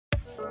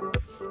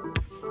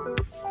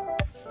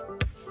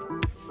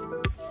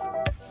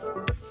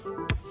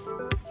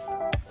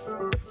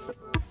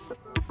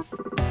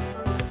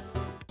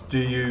Do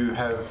you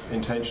have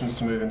intentions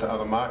to move into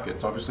other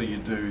markets? Obviously you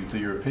do the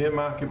European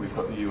market, we've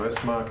got the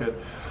US market.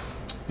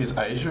 Is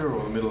Asia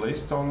or the Middle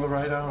East on the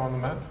radar, on the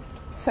map?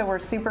 So we're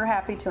super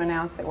happy to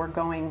announce that we're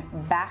going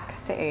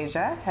back to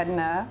Asia.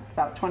 HEDNA,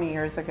 about 20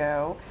 years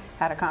ago,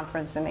 had a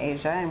conference in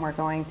Asia, and we're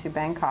going to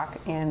Bangkok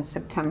in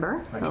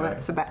September. Okay.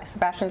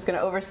 Sebastian's going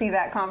to oversee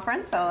that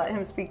conference, so I'll let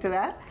him speak to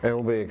that. It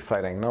will be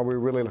exciting. No, we're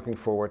really looking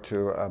forward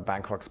to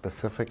Bangkok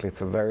specifically.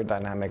 It's a very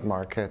dynamic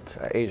market.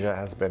 Asia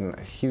has been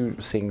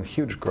seeing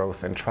huge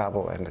growth in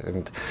travel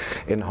and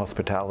in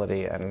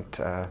hospitality and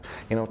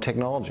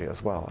technology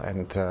as well.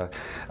 And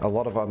a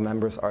lot of our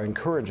members are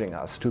encouraging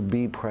us to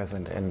be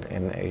present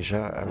in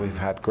Asia. We've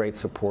had great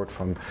support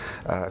from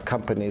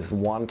companies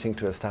wanting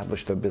to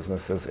establish their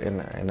businesses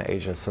in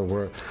Asia, so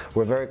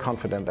we're very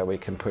confident that we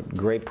can put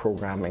great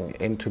programming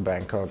into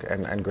Bangkok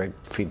and great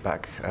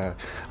feedback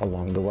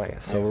along the way.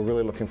 So we're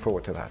really looking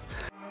forward to that.